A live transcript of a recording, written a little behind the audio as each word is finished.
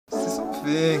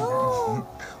anything.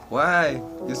 Why?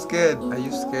 You scared? Are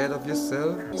you scared of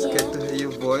yourself? You scared to hear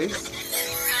your voice?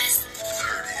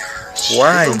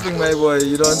 Why? Say something, my boy.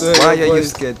 You don't do it. Why are you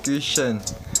scared, Krishan?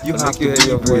 You have to hear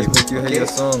your voice. Make you hear your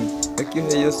song. Make you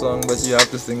hear your song, but you have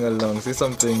to sing along. Say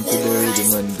something to the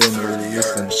rhythm and then really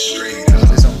listen. Say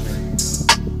something.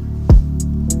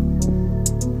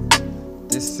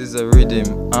 This is a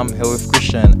rhythm. I'm here with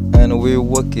Krishan, and we're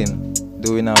working,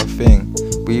 doing our thing.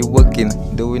 We working,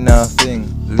 doing our thing,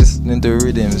 listening to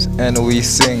rhythms, and we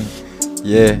sing.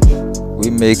 Yeah,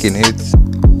 we making hits.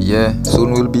 Yeah,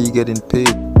 soon we'll be getting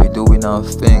paid. We doing our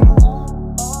thing,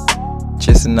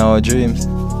 chasing our dreams.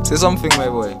 Say something, my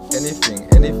boy. Anything,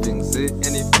 anything. Say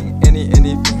anything,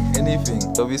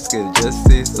 anything. Don't be scared. Just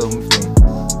say something,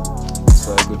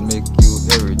 so I could make you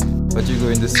hear it. What you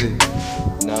going to say?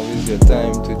 Now is your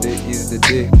time. Today is the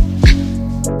day.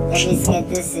 Don't be scared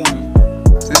to sing.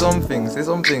 Say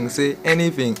something, say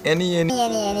anything, anything.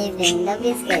 Don't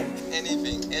be scared.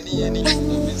 Anything. Don't be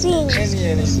scared.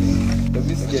 Anything. Don't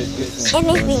be scared. It's time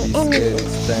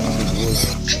to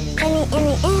work.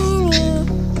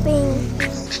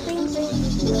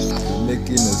 We're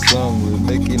making a song, we're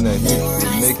making a hit,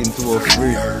 we're making 2 or 3.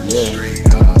 Yeah.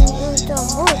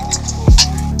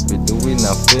 We're doing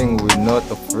our thing, we're not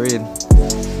afraid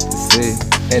to say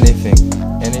anything.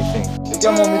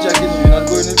 Come on, Mitch, you're not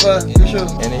going in far. You sure?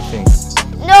 Anything.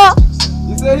 No.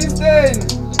 You said he's staying.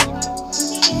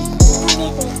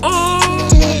 Anything.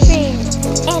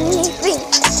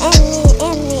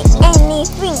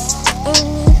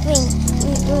 We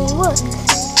doing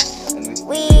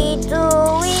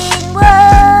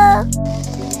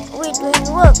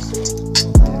work.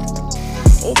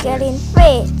 We getting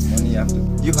paid.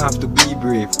 You have to be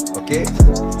brave, okay?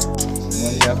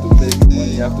 Money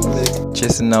you have to make.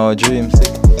 Chasing our dreams.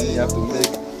 Money you have to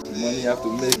make. Money you have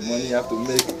to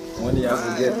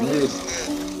get made.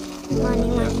 Money.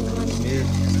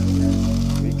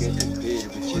 We getting paid.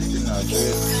 We chasing our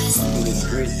dreams. Feeling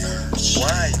great.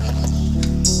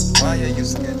 Why are you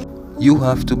scared? You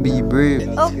have to be brave.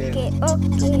 Okay.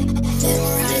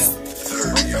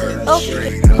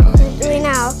 Doing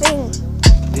our thing.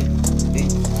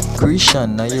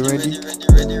 Krishan, are you ready?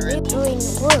 We're doing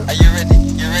work. Are you ready?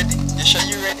 You ready? You sure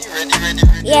you ready?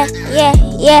 Ready.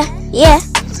 Yeah.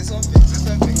 Say something.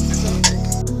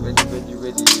 Ready.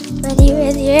 Ready.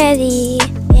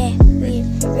 Yeah, we're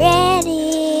ready.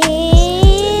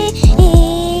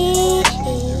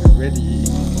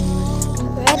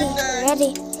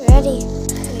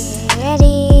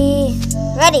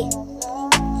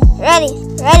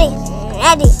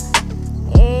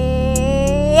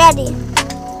 Ready.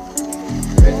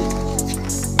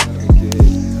 Okay.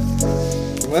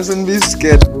 You mustn't be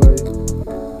scared, boy.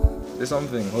 Say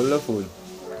something. Hold the phone.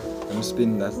 Let me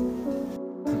spin that.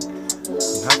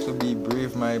 You have to be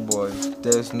brave, my boy.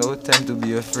 There's no time to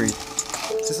be afraid.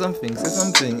 Say something.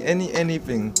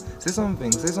 Anything. Say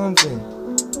something. Say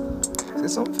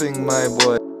something, my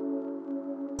boy.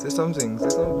 Say something.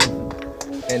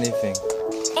 Anything.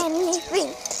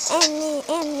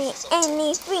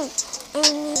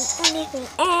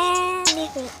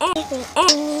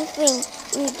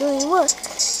 We're doing work.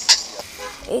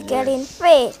 We're getting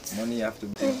paid. Money you have to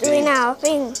be. We're doing our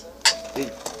thing.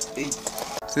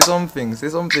 Say something.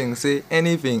 Say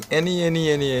anything.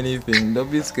 Anything. Don't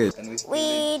be scared.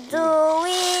 We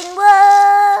doing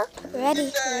work.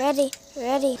 Ready.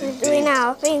 We're doing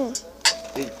our thing.